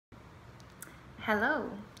Hello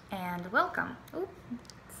and welcome. Oh,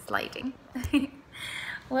 sliding.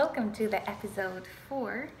 Welcome to the episode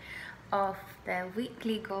 4 of the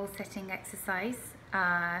weekly goal setting exercise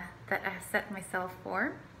that I set myself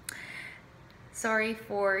for. Sorry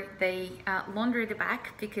for the laundry at the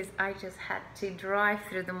back because I just had to drive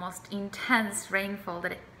through the most intense rainfall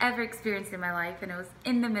that I ever experienced in my life, and it was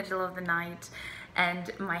in the middle of the night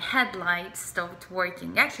and my headlight stopped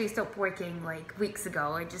working. Actually stopped working like weeks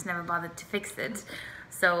ago. I just never bothered to fix it.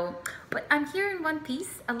 So, but I'm here in one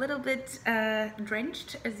piece, a little bit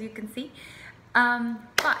drenched, as you can see,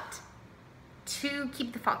 but to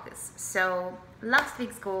keep the focus. So last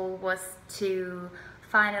week's goal was to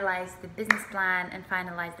finalize the business plan and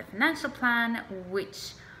finalize the financial plan,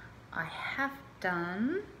 which I have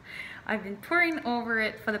done. I've been poring over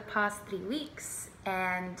it for the past 3 weeks,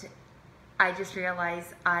 and I just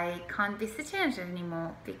realized I can't be sitting on it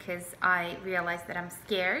anymore because I realized that I'm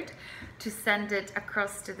scared to send it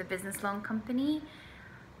across to the business loan company.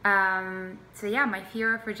 So yeah, my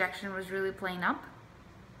fear of rejection was really playing up.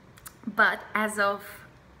 But as of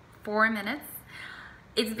 4 minutes,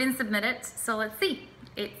 it's been submitted, so let's see.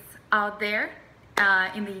 It's out there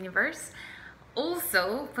in the universe.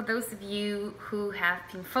 Also, for those of you who have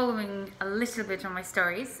been following a little bit on my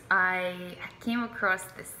stories, I came across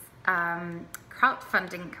this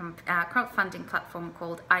crowdfunding platform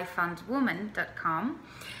called ifundwoman.com,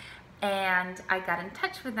 and I got in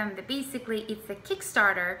touch with them. Basically, it's a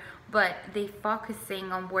Kickstarter, but they're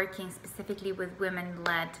focusing on working specifically with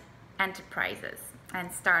women-led enterprises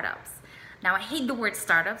and startups. Now, I hate the word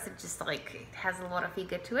startups. It just it has a lot of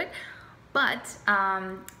ego to it. But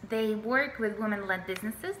they work with women-led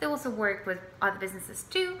businesses. They also work with other businesses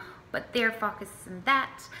too, but their focus is on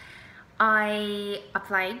that. I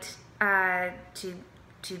applied to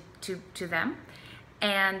them,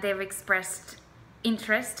 and they've expressed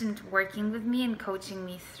interest in working with me and coaching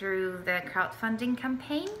me through the crowdfunding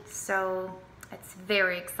campaign. So it's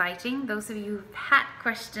very exciting. Those of you who've had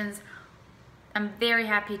questions, I'm very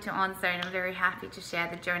happy to answer, and I'm very happy to share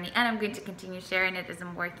the journey, and I'm going to continue sharing it as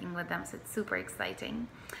I'm working with them, so it's super exciting.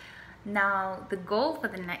 Now, the goal for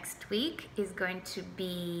the next week is going to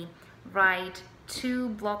be write 2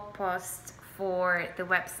 blog posts for the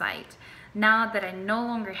website. Now that I no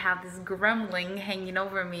longer have this grumbling hanging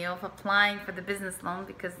over me of applying for the business loan,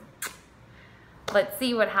 because let's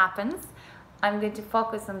see what happens, I'm going to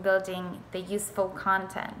focus on building the useful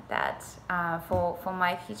content that for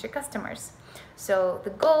my future customers. So the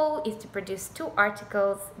goal is to produce 2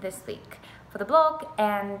 articles this week for the blog,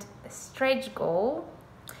 and the stretch goal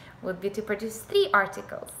would be to produce 3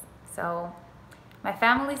 articles. So my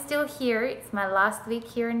family's still here. It's my last week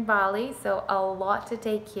here in Bali, so a lot to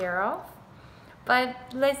take care of. But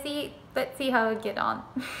let's see how I get on.